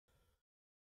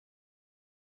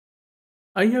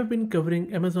I have been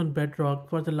covering Amazon Bedrock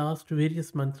for the last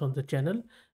various months on the channel,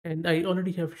 and I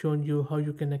already have shown you how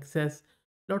you can access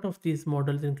a lot of these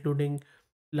models, including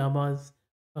Llamas,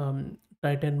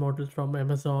 Titan models from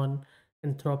Amazon,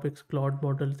 Anthropic's Claude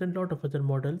models, and a lot of other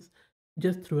models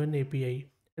just through an API.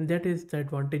 And that is the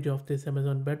advantage of this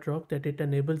Amazon Bedrock, that it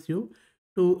enables you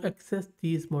to access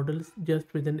these models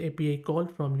just with an API call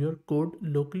from your code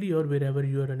locally or wherever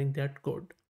you are running that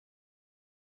code.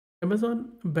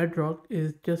 Amazon Bedrock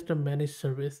is just a managed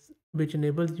service which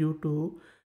enables you to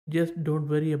just don't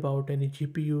worry about any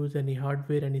GPUs, any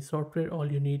hardware, any software.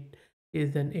 All you need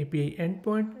is an API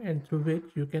endpoint and through which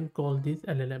you can call these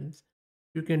LLMs.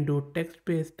 You can do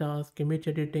text-based tasks, image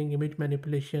editing, image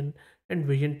manipulation, and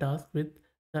vision tasks with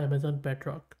the Amazon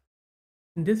Bedrock.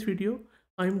 In this video,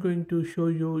 I'm going to show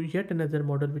you yet another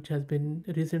model which has been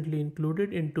recently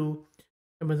included into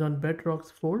Amazon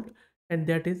Bedrock's fold, and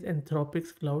that is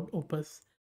Anthropic's Cloud Opus.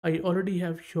 I already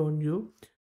have shown you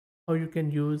how you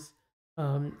can use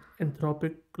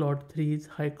Anthropic Claude 3's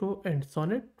Haiku and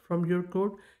Sonnet from your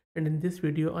code, and in this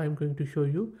video, I'm going to show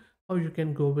you how you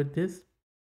can go with this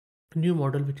new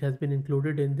model which has been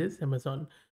included in this Amazon.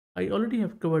 I already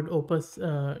have covered Opus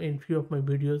in few of my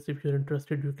videos. If you're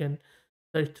interested, you can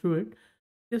search through it.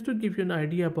 Just to give you an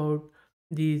idea about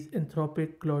these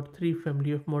Anthropic Claude 3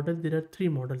 family of models, there are three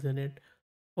models in it: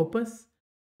 Opus,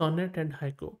 Sonnet, and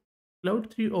Haiku.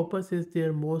 Cloud 3 Opus is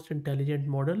their most intelligent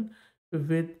model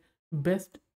with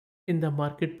best in the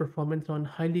market performance on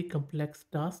highly complex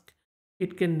tasks.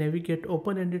 It can navigate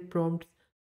open-ended prompts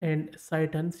and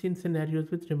cite unseen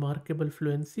scenarios with remarkable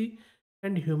fluency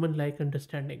and human-like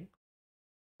understanding.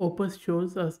 Opus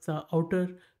shows us the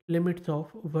outer limits of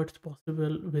what's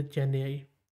possible with Gen AI.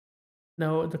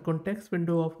 Now, the context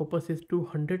window of Opus is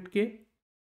 200K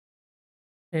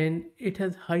and it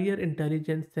has higher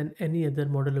intelligence than any other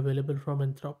model available from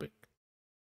Anthropic.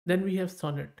 Then we have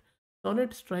Sonnet.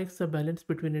 Sonnet strikes a balance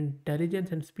between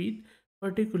intelligence and speed,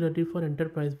 particularly for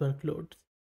enterprise workloads.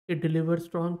 It delivers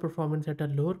strong performance at a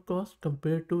lower cost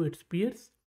compared to its peers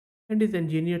and is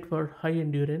engineered for high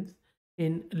endurance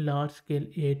in large scale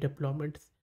AI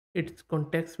deployments. Its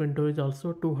context window is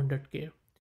also 200K.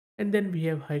 And then we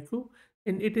have Haiku,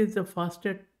 and it is the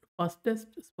fastest,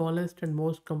 smallest, and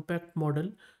most compact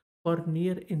model for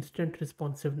near instant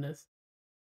responsiveness.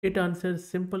 It answers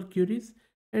simple queries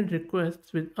and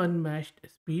requests with unmatched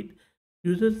speed.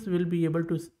 Users will be able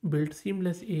to build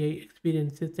seamless AI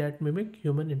experiences that mimic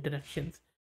human interactions.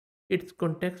 Its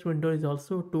context window is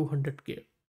also 200K.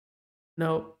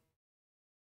 Now,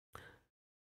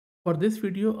 for this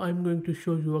video, I'm going to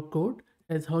show you a code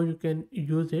as how you can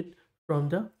use it from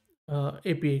the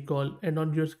API call. And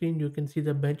on your screen, you can see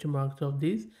the benchmarks of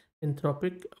these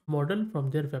Anthropic model from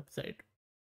their website.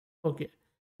 Okay,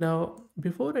 now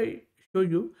before I show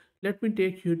you, let me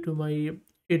take you to my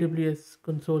AWS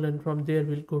console, and from there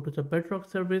we'll go to the Bedrock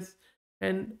service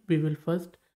and we will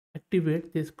first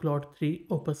activate this Claude 3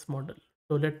 Opus model.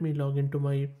 So let me log into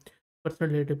my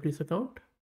personal AWS account.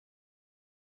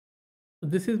 So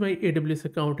this is my AWS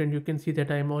account and you can see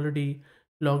that I am already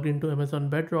logged into Amazon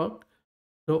Bedrock.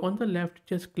 So on the left,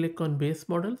 just click on base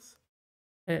models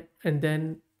and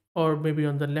then, or maybe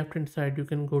on the left hand side, you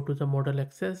can go to the model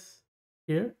access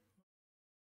here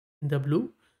in the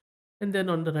blue. And then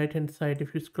on the right hand side,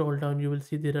 if you scroll down, you will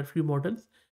see there are few models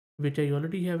which I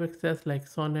already have access, like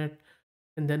Sonnet.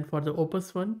 And then for the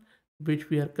Opus one, which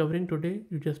we are covering today,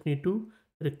 you just need to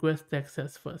request the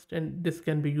access first. And this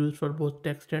can be used for both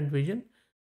text and vision.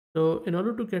 So in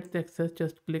order to get the access,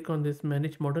 just click on this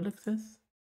manage model access.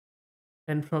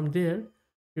 And from there,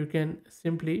 you can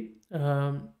simply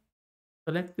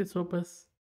select this Opus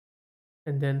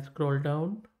and then scroll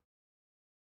down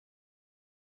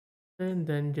and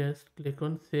then just click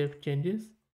on save changes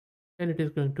and it is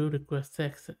going to request the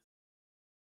access.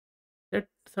 That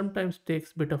sometimes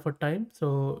takes a bit of a time,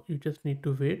 so you just need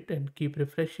to wait and keep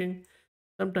refreshing.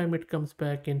 Sometimes it comes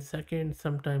back in seconds,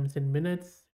 sometimes in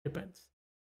minutes, depends.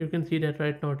 You can see that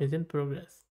right now it is in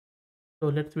progress. So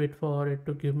let's wait for it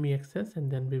to give me access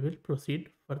and then we will proceed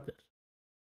further.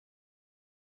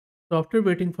 So after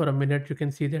waiting for a minute, you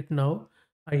can see that now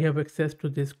I have access to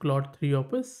this Claude 3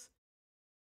 Opus,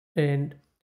 and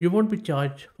you won't be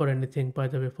charged for anything, by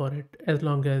the way, for it, as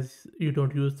long as you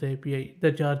don't use the API.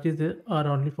 The charges are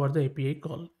only for the API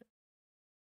call.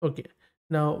 Okay,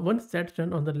 now once that's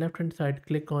done, on the left hand side,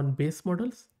 click on base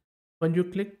models. When you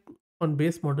click on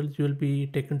base models, you will be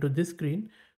taken to this screen.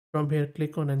 From here,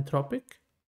 click on Anthropic.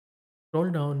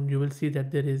 Scroll down, you will see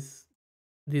that there is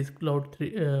these Claude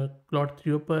 3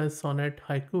 Opus, Sonnet,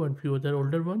 Haiku, and few other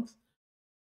older ones.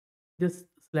 Just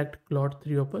select Claude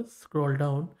 3 Opus, scroll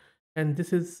down, And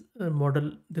this is the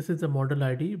model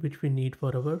ID which we need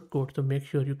for our code, so make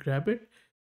sure you grab it.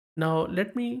 Now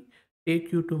let me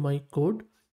take you to my code,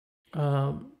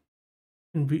 um,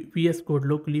 in VS Code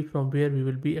locally, from where we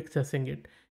will be accessing it.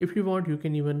 If you want, you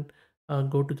can even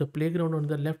go to the playground on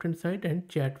the left hand side and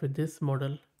chat with this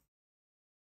model.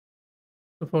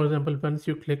 So for example, once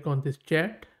you click on this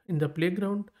chat in the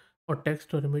playground, or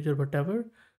text or image or whatever,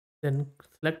 then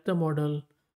select the model,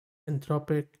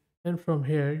 Anthropic, and from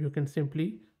here you can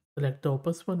simply select the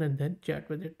Opus one and then chat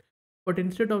with it. But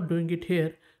instead of doing it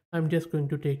here, I'm just going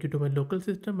to take you to my local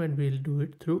system and we'll do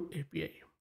it through API.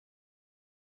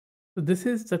 So this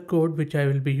is the code which I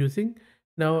will be using.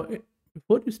 Now,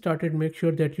 before you started, make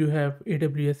sure that you have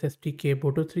AWS SDK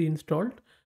Boto 3 installed,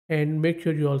 and make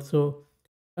sure you also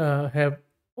have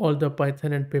all the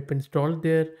Python and pip installed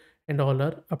there and all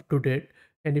are up to date.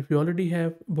 And if you already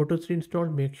have Boto 3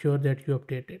 installed, make sure that you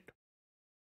update it.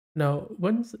 Now,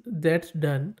 once that's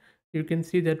done, you can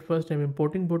see that first I'm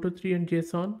importing Boto 3 and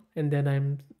JSON, and then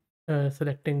I'm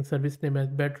selecting service name as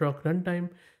Bedrock runtime,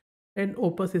 and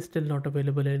Opus is still not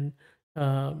available in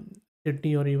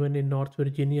Sydney or even in North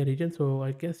Virginia region. So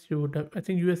I guess you would have, I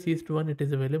think US East one it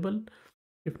is available.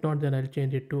 If not, then I'll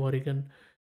change it to Oregon.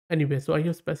 Anyway, so I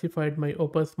have specified my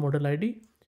Opus model ID,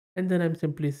 and then I'm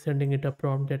simply sending it a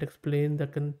prompt that explains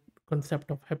the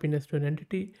concept of happiness to an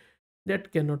entity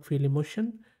that cannot feel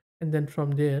emotion. And then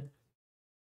from there,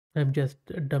 I'm just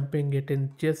dumping it in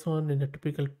JSON in a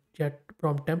typical chat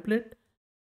prompt template.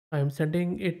 I'm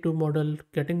sending it to model,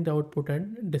 getting the output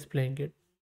and displaying it.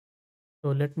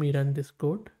 So let me run this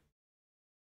code.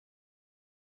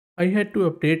 I had to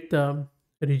update the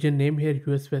region name here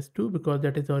US West 2 because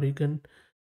that is Oregon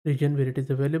region where it is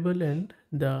available, and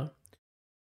the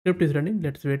script is running.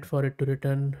 Let's wait for it to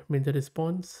return me the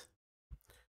response.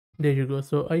 There you go.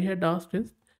 So I had asked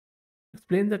is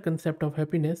explain the concept of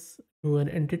happiness to an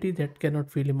entity that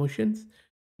cannot feel emotions.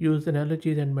 Use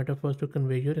analogies and metaphors to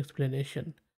convey your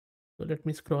explanation. So let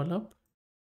me scroll up.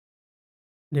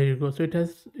 There you go. So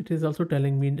it is also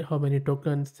telling me how many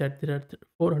tokens, that there are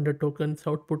 400 tokens.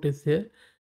 Output is there,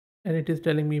 and it is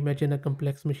telling me imagine a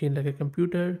complex machine like a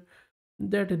computer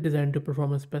that is designed to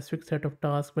perform a specific set of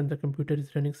tasks. When the computer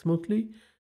is running smoothly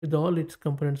with all its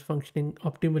components functioning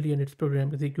optimally and its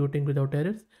program executing without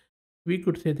errors, we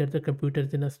could say that the computer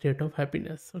is in a state of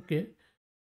happiness. Okay.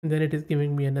 And then it is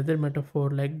giving me another metaphor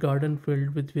like garden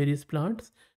filled with various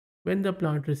plants. When the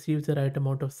plant receives the right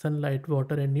amount of sunlight,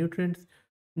 water, and nutrients,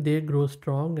 they grow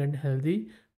strong and healthy,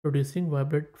 producing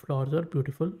vibrant flowers or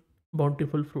beautiful,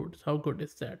 bountiful fruits. How good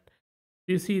is that?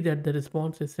 You see that the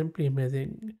response is simply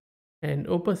amazing. And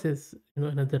Opus is,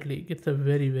 another league. It's a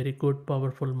very, very good,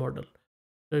 powerful model.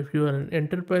 So if you are an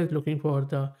enterprise looking for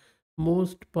the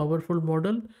most powerful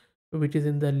model, which is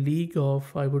in the league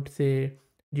of, I would say,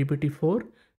 GPT-4,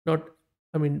 not,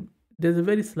 I mean, there's a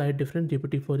very slight difference.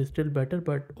 GPT-4 is still better,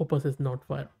 but Opus is not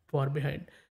far behind.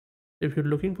 If you're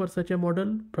looking for such a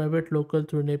model, private local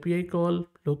through an API call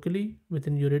locally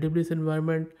within your AWS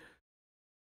environment,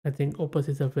 I think Opus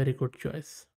is a very good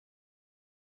choice.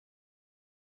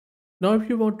 Now, if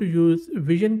you want to use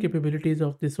vision capabilities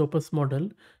of this Opus model,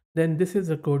 then this is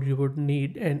the code you would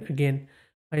need. And again,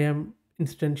 I am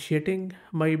instantiating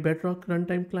my Bedrock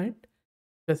runtime client,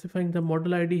 specifying the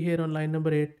model ID here on line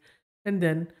number 8. And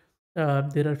then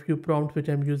there are a few prompts which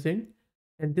I'm using.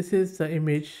 And this is the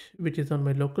image which is on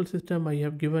my local system. I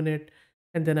have given it.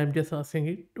 And then I'm just asking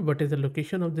it what is the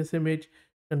location of this image,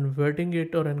 converting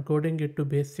it or encoding it to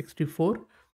base 64.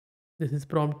 This is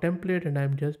prompt template, and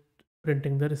I'm just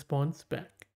printing the response back.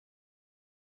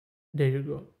 There you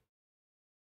go.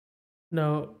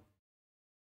 Now,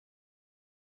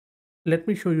 let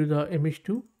me show you the image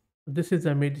too. This is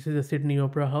the image. This is the Sydney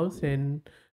Opera House in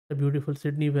the beautiful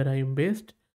Sydney where I am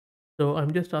based. So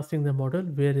I'm just asking the model,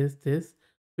 where is this?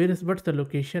 What's the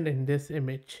location in this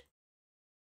image?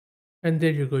 And there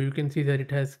you go. You can see that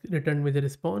it has returned me the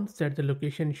response that the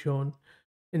location shown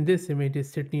in this image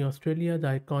is Sydney, Australia.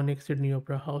 The iconic Sydney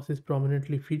Opera House is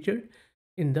prominently featured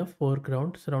in the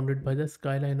foreground, surrounded by the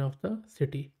skyline of the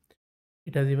city.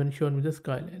 It has even shown me the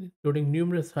skyline, including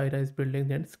numerous high-rise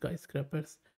buildings and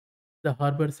skyscrapers. The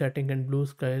harbor setting and blue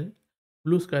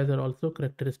skies are also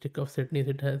characteristic of Sydney.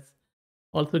 It has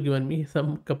also given me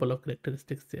some couple of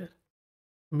characteristics there.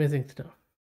 Amazing stuff.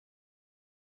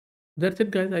 That's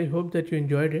it, guys. I hope that you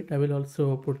enjoyed it. I will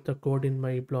also put the code in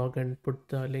my blog and put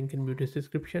the link in video's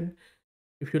description.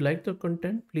 If you like the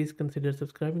content, please consider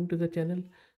subscribing to the channel.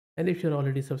 And if you're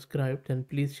already subscribed, then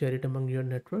please share it among your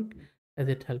network as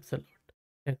it helps a lot.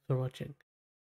 Thanks for watching.